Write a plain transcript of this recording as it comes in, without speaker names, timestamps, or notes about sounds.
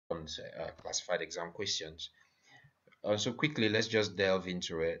response, classified exam questions. So quickly, let's just delve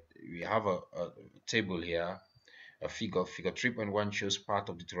into it. We have a table here. A figure 3.1 shows part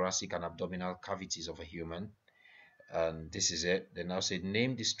of the thoracic and abdominal cavities of a human, and this is it. They now say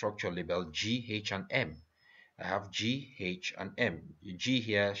name the structure labeled G, H, and M. I have G, H, and M. Your G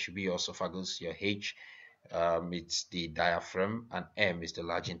here should be your esophagus. Your H, it's the diaphragm, and M is the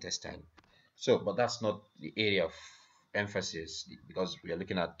large intestine. So, but that's not the area of emphasis because we are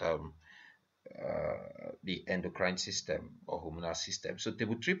looking at the endocrine system or hormonal system. So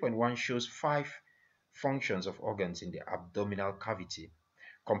table 3.1 shows 5 functions of organs in the abdominal cavity.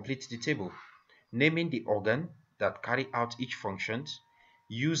 Complete the table, naming the organ that carry out each function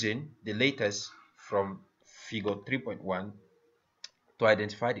using the letters from figure 3.1 to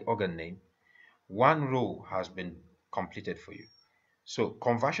identify the organ name. One row has been completed for you. So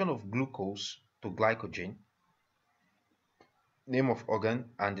conversion of glucose to glycogen, name of organ,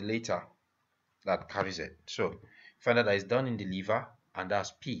 and the letter that carries it. So find out that it's done in the liver, and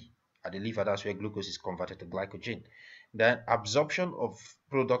that's P. At the liver, that's where glucose is converted to glycogen. Then absorption of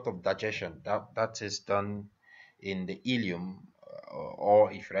product of digestion, that is done in the ileum,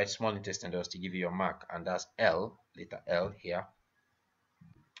 or if you write small intestine, just to give you your mark, and that's L, letter L here.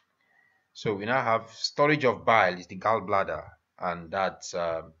 So we now have storage of bile is the gallbladder, and that's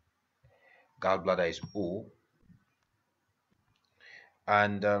gallbladder is O.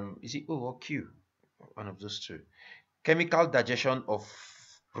 And is it O or Q? One of those two. Chemical digestion of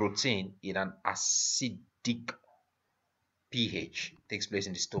protein in an acidic pH takes place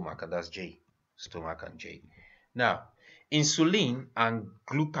in the stomach, and that's J. Stomach and J. Now, insulin and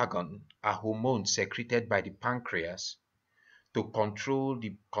glucagon are hormones secreted by the pancreas to control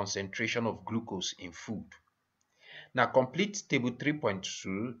the concentration of glucose in food. Now, complete table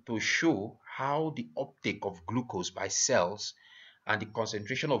 3.2 to show how the uptake of glucose by cells and the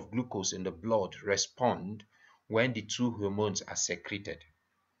concentration of glucose in the blood respond when the two hormones are secreted.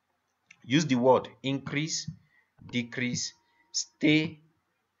 Use the word increase, decrease, stay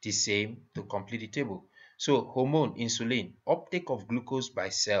the same to complete the table. So hormone, insulin, uptake of glucose by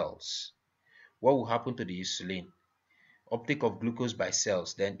cells. What will happen to the insulin? Uptake of glucose by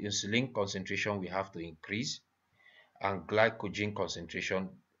cells, then insulin concentration will have to increase and glycogen concentration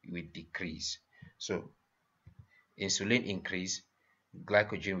will decrease. So insulin increase,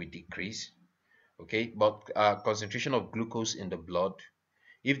 glycogen will decrease. Okay, but concentration of glucose in the blood,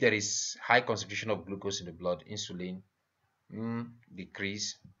 if there is high concentration of glucose in the blood, insulin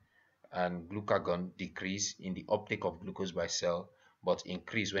decrease and glucagon decrease in the uptake of glucose by cell, but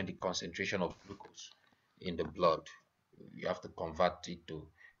increase when the concentration of glucose in the blood, you have to convert it to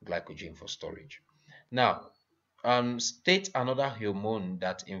glycogen for storage. Now, state another hormone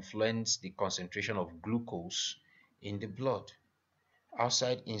that influences the concentration of glucose in the blood.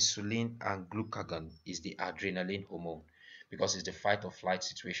 Outside insulin and glucagon is the adrenaline hormone, because it's the fight or flight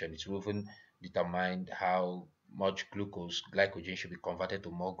situation. It's even determined how much glycogen should be converted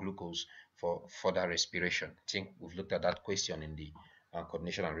to more glucose for further respiration. I think we've looked at that question in the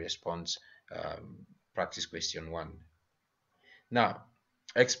coordination and response practice question 1. Now,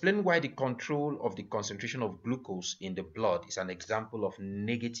 explain why the control of the concentration of glucose in the blood is an example of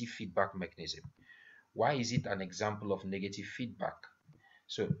negative feedback mechanism. Why is it an example of negative feedback?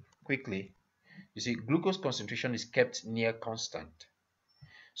 So quickly, you see, glucose concentration is kept near constant.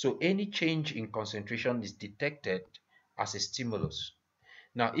 So any change in concentration is detected as a stimulus.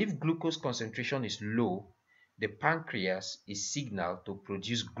 Now, if glucose concentration is low, the pancreas is signaled to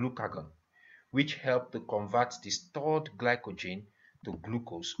produce glucagon, which help to convert the stored glycogen to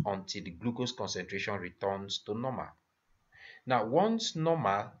glucose until the glucose concentration returns to normal. Now, once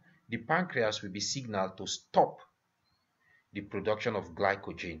normal, the pancreas will be signaled to stop the production of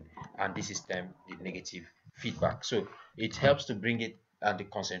glycogen, and this is termed the negative feedback. So it helps to bring it and the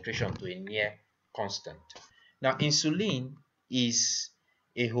concentration to a near constant. Now, insulin is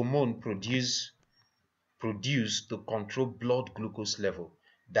a hormone produced to control blood glucose level.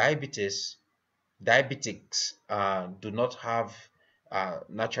 Diabetics do not have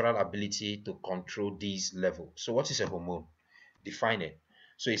natural ability to control these levels. So what is a hormone? Define it.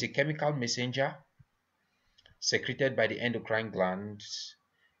 So it's a chemical messenger secreted by the endocrine glands,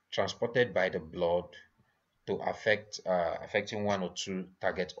 transported by the blood to affecting one or two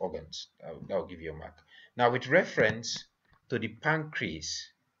target organs. That will give you a mark. Now, with reference to the pancreas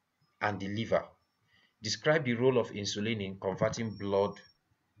and the liver, describe the role of insulin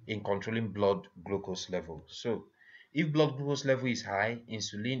in controlling blood glucose level. So, if blood glucose level is high,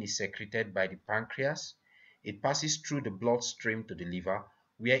 insulin is secreted by the pancreas. It passes through the bloodstream to the liver,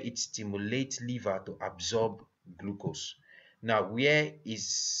 where it stimulates liver to absorb glucose. Now, where is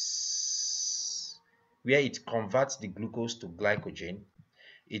where it converts the glucose to glycogen.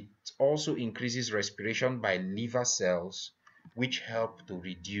 It also increases respiration by liver cells, which help to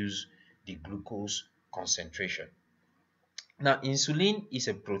reduce the glucose concentration. Now, insulin is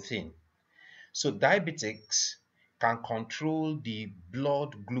a protein. So diabetics can control the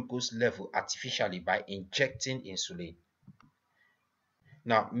blood glucose level artificially by injecting insulin.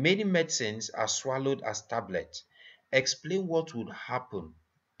 Now, many medicines are swallowed as tablets. Explain what would happen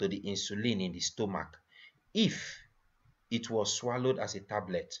to the insulin in the stomach if it was swallowed as a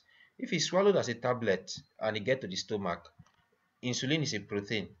tablet. If it's swallowed as a tablet and it get to the stomach, insulin is a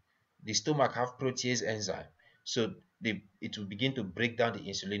protein. The stomach have protease enzyme, so it will begin to break down the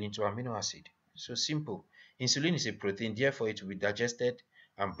insulin into amino acid. So simple. Insulin is a protein, therefore it will be digested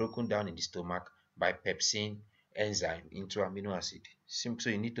and broken down in the stomach by pepsin enzyme into amino acid. Simple. So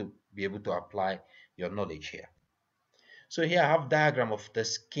you need to be able to apply your knowledge here. So here I have diagram of the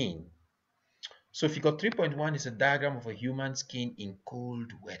skin. So figure 3.1 is a diagram of a human skin in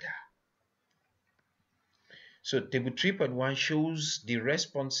cold weather. So table 3.1 shows the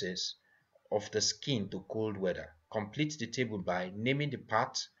responses of the skin to cold weather. Complete the table by naming the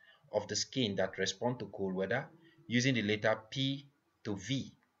parts of the skin that respond to cold weather using the letter P to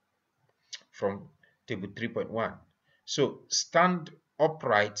V from table 3.1. So stand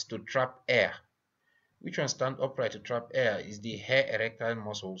upright to trap air. Which one stand upright to trap air is the hair erectile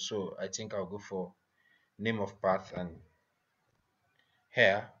muscle. So I think I'll go for name of path and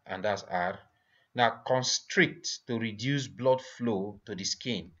hair, and that's R. Now constrict to reduce blood flow to the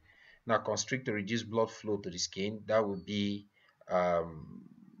skin. Now constrict to reduce blood flow to the skin. That would be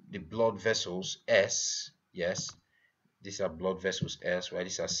the blood vessels S. Yes, these are blood vessels S, while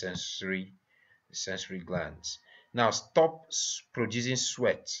these are sensory glands. Now stop producing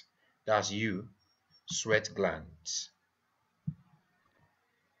sweat. That's U, sweat glands.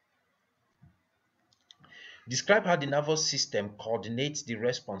 Describe how the nervous system coordinates the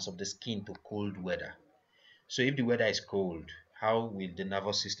response of the skin to cold weather. So if the weather is cold, how will the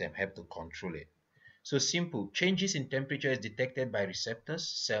nervous system help to control it? So simple. Changes in temperature is detected by receptors,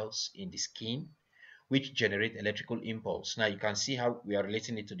 cells in the skin, which generate electrical impulse. Now you can see how we are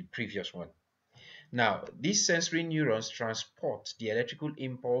relating it to the previous one. Now, these sensory neurons transport the electrical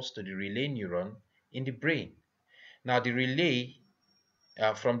impulse to the relay neuron in the brain. Now, the relay,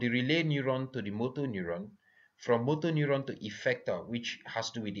 from the relay neuron to the motor neuron, from motor neuron to effector, which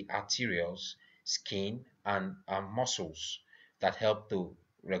has to do with the arterioles, skin, and muscles that help to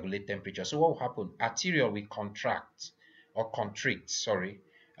regulate temperature. So what will happen? Arteriole will contract or constrict, sorry,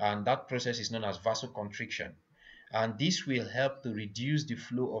 and that process is known as vasoconstriction. And this will help to reduce the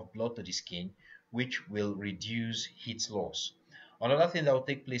flow of blood to the skin, which will reduce heat loss. Another thing that will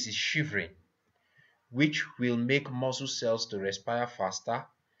take place is shivering, which will make muscle cells to respire faster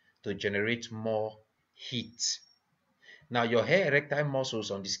to generate more heat. Now, your hair erectile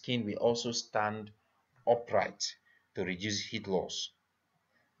muscles on the skin will also stand upright to reduce heat loss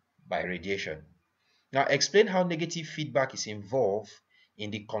by radiation. Now, explain how negative feedback is involved in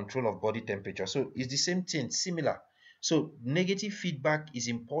the control of body temperature. So it's the same thing, similar. So negative feedback is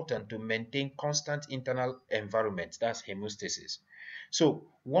important to maintain constant internal environment. That's homeostasis. So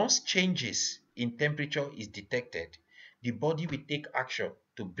once changes in temperature is detected, the body will take action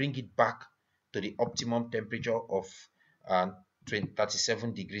to bring it back to the optimum temperature of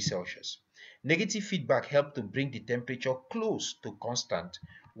 37 degrees Celsius. Negative feedback helps to bring the temperature close to constant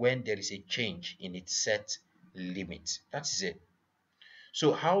when there is a change in its set limit. That is it.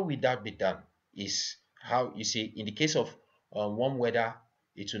 So how will that be done? Is how you see in the case of warm weather,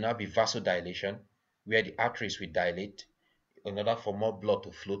 it will now be vasodilation, where the arteries will dilate in order for more blood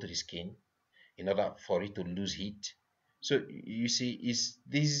to flow to the skin, in order for it to lose heat. So you see,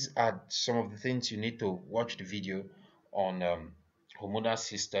 these are some of the things you need to watch the video on hormonal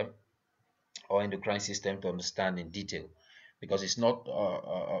system or endocrine system to understand in detail, because it's not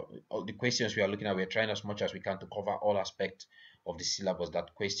all the questions we are looking at. We're trying as much as we can to cover all aspects of the syllabus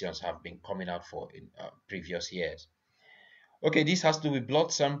that questions have been coming out for in previous years. Okay, this has to do with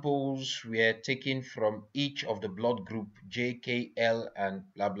blood samples we are taken from each of the blood group J, K, L, and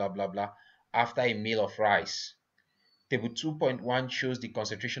blah blah blah blah after a meal of rice. Table 2.1 shows the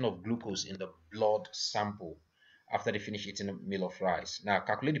concentration of glucose in the blood sample after they finish eating a meal of rice. Now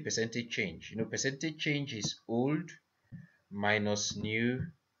calculate the percentage change. You know, percentage change is old minus new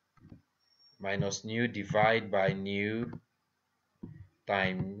divide by new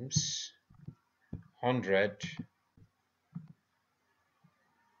times 100.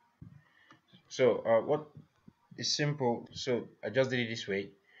 So what is simple? So I just did it this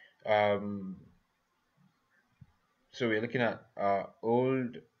way. So we're looking at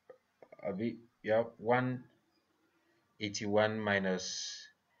old you have 181 minus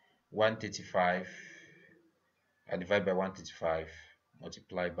 135 and divide by 135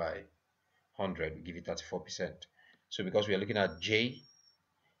 multiply by 100 we give it 34%. So because we are looking at J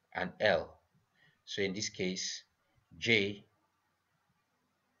and L, so in this case J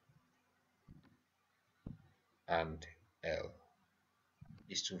and L,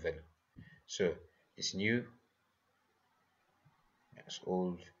 these two values. So it's new minus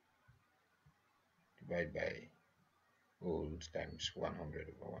old divided by old times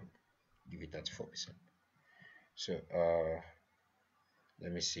 100 over 1, give it 34%. So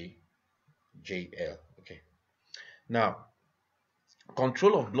let me see, JL. Okay, now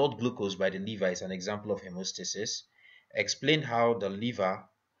control of blood glucose by the liver is an example of hemostasis. Explain how the liver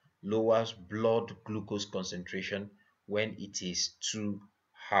lowers blood glucose concentration when it is too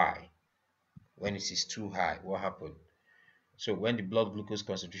high. When it is too high, what happened? So when the blood glucose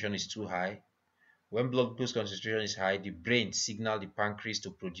concentration is too high, when blood glucose concentration is high, the brain signals the pancreas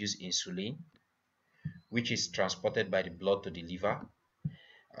to produce insulin, which is transported by the blood to the liver.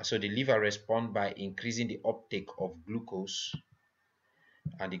 So the liver responds by increasing the uptake of glucose,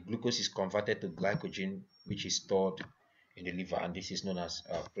 and the glucose is converted to glycogen, which is stored in the liver, and this is known as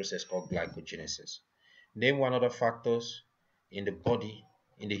a process called glycogenesis. Name one other factors in the body,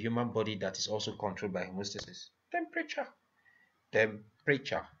 in the human body, that is also controlled by hemostasis. Temperature.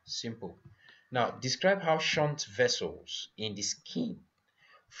 Temperature. Simple. Now, describe how shunt vessels in the skin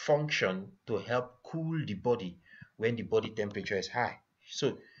function to help cool the body when the body temperature is high.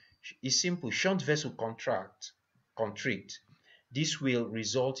 So it's simple. Shunt vessel constrict. This will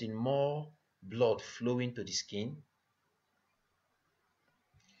result in more blood flowing to the skin.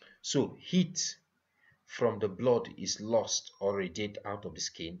 So heat from the blood is lost or radiate out of the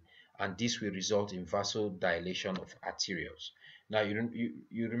skin, and this will result in vasodilation of arterioles. Now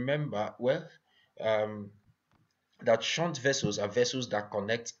you remember well that shunt vessels are vessels that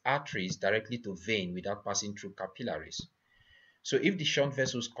connect arteries directly to vein without passing through capillaries. So if the shunt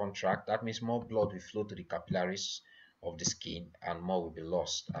vessels contract, that means more blood will flow to the capillaries of the skin and more will be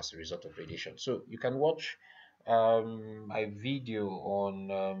lost as a result of radiation. So you can watch my video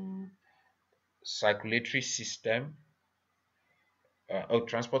on circulatory system or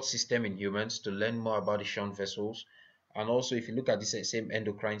transport system in humans to learn more about the shunt vessels. And also if you look at this same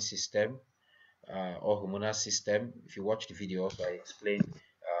endocrine system or hormonal system, if you watch the video also, I explain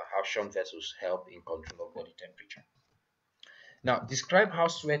how shunt vessels help in control of body temperature. Now, describe how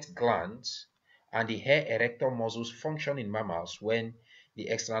sweat glands and the hair erector muscles function in mammals when the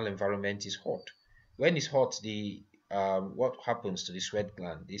external environment is hot. When it's hot, the what happens to the sweat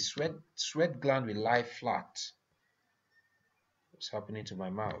gland? The sweat gland will lie flat. What's happening to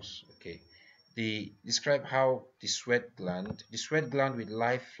my mouse? Okay. Describe how the sweat gland will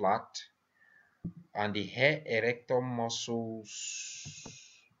lie flat, and the hair erector muscles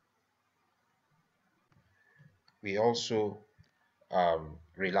will also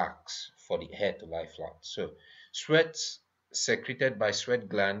relax for the hair to lie flat. So sweat secreted by sweat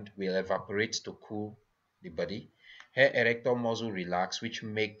gland will evaporate to cool the body. Hair erector muscle relax, which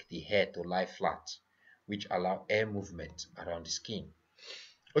make the hair to lie flat, which allow air movement around the skin.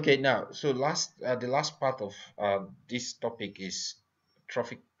 Okay, now so the last part of this topic is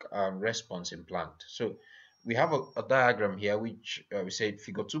trophic response in plant. So we have a diagram here which we said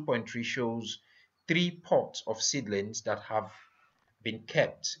figure 2.3 shows 3 pots of seedlings that have been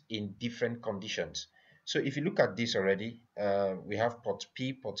kept in different conditions. So if you look at this already, we have pot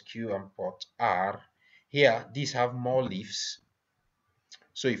P, pot Q, and pot R. Here, these have more leaves.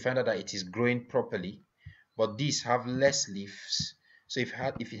 So you find out that it is growing properly, but these have less leaves. So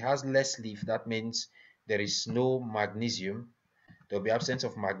if it has less leaf, that means there is no magnesium. There will be absence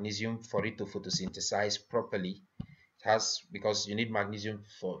of magnesium for it to photosynthesize properly. It has, because you need magnesium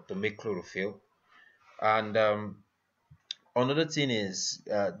to make chlorophyll. And another thing is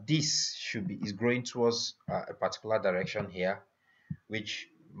this is growing towards a particular direction here, which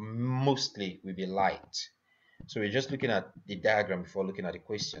mostly will be light. So we're just looking at the diagram before looking at the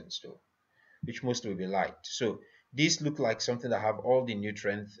questions though, which mostly will be light. So these look like something that have all the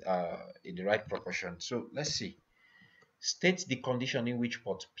nutrients in the right proportion. So let's see. State the condition in which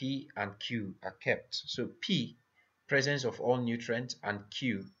pot P and Q are kept. So P, presence of all nutrients, and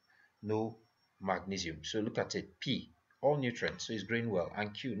Q, no magnesium. So look at it. P, all nutrients, so it's growing well,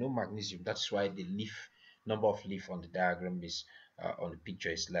 and Q, no magnesium. That's why the number of leaf on the diagram is on the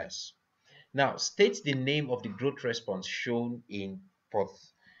picture is less. Now state the name of the growth response shown in pot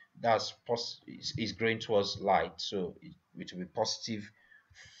is growing towards light, so it will be positive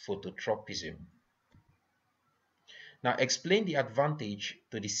phototropism. Now explain the advantage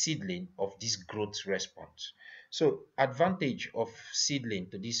to the seedling of this growth response. So advantage of seedling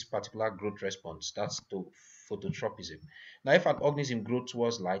to this particular growth response, that's to phototropism. Now if an organism grows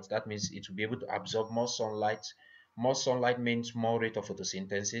towards light, that means it will be able to absorb more sunlight. More sunlight means more rate of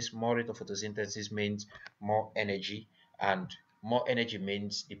photosynthesis. More rate of photosynthesis means more energy, and more energy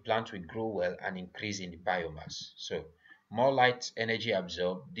means the plant will grow well and increase in the biomass. So more light energy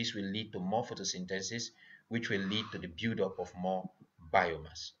absorbed, this will lead to more photosynthesis, which will lead to the buildup of more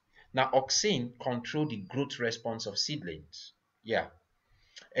biomass. Now, auxin control the growth response of seedlings. Yeah.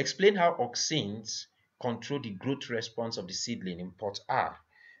 Explain how auxins control the growth response of the seedling in pot R.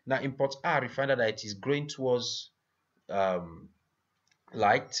 Now, in pot R, we find out that it is growing towards um,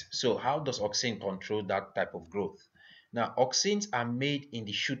 light. So, how does auxin control that type of growth? Now, auxins are made in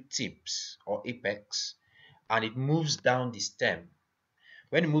the shoot tips or apex, and it moves down the stem.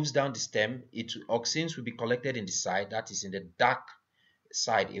 When it moves down the stem, auxins will be collected in the side, that is in the dark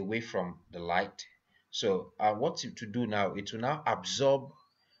side away from the light. So what to do now, it will now absorb,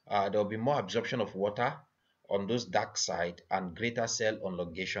 there will be more absorption of water on those dark side and greater cell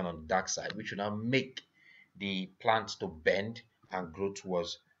elongation on the dark side, which will now make the plant to bend and grow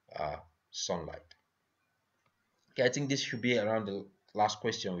towards sunlight. Okay, I think this should be around the last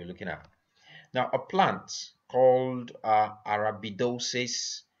question we're looking at. Now, a plant called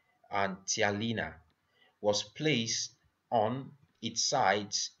Arabidopsis antialina was placed on its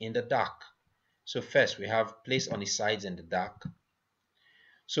sides in the dark. So first we have placed on its sides in the dark.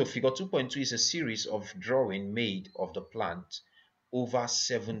 So figure 2.2 is a series of drawing made of the plant over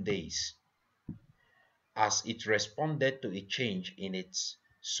 7 days as it responded to a change in its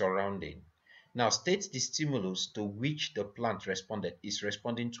surrounding. Now state the stimulus to which the plant responded is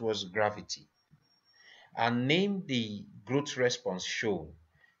responding towards gravity, and name the growth response shown.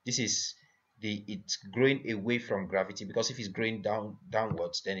 This is it's growing away from gravity, because if it's growing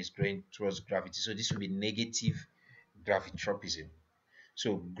downwards, then it's growing towards gravity. So this will be negative gravitropism.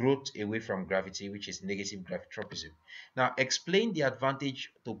 So growth away from gravity, which is negative gravitropism. Now explain the advantage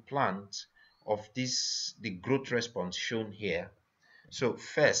to plant of the growth response shown here. So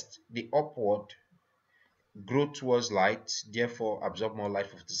first, the upward grow towards light, therefore absorb more light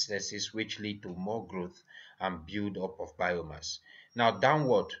from photosynthesis, which lead to more growth and build up of biomass. Now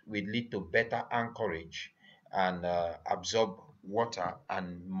downward will lead to better anchorage and absorb water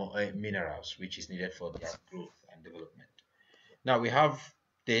and minerals, which is needed for their growth and development. Now we have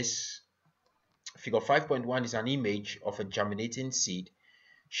this figure 5.1 is an image of a germinating seed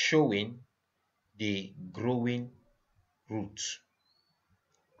showing the growing root.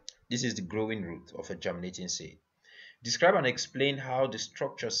 This is the growing root of a germinating seed. Describe and explain how the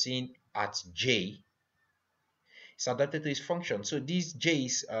structure seen at J is adapted to its function. So these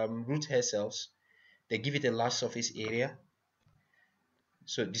J's, root hair cells, they give it a large surface area.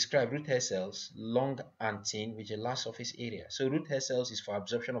 So describe root hair cells, long and thin, with a large surface area. So root hair cells is for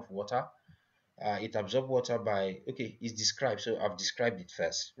absorption of water. It absorbs water by, okay, it's described. So I've described it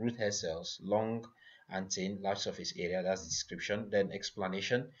first. Root hair cells, long and thin, large surface area. That's the description. Then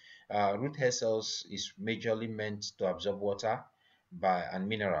explanation. Root hair cells is majorly meant to absorb water and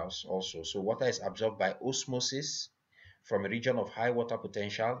minerals also. So water is absorbed by osmosis from a region of high water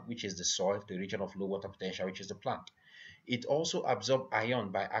potential, which is the soil, to a region of low water potential, which is the plant. It also absorbs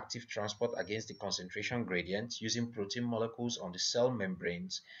ion by active transport against the concentration gradient using protein molecules on the cell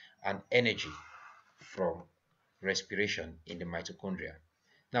membranes and energy from respiration in the mitochondria.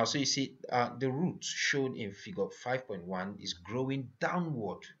 Now, so you see the root shown in figure 5.1 is growing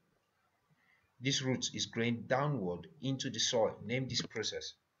downward. This root is growing downward into the soil. Name this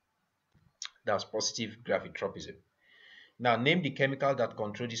process. That's positive gravitropism. Now, name the chemical that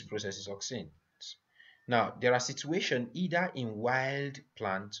controls this process is auxins. Now, there are situations either in wild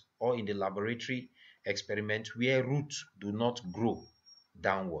plant or in the laboratory experiment where roots do not grow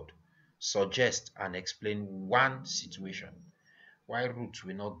downward. Suggest and explain one situation why roots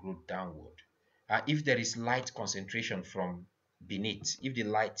will not grow downward. If there is light concentration from beneath, if the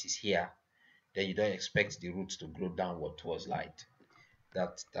light is here, then you don't expect the roots to grow downward towards light.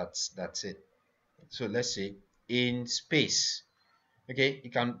 That's it. So let's say in space, okay,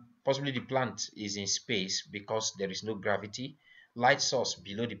 you can possibly the plant is in space because there is no gravity, light source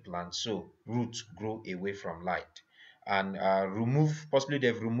below the plant, so roots grow away from light. And possibly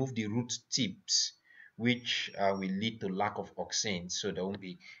they've removed the root tips, which will lead to lack of auxins, so there won't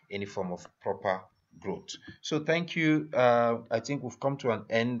be any form of proper growth. So thank you. I think we've come to an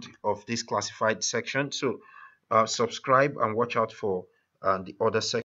end of this classified section. So subscribe and watch out for the other section.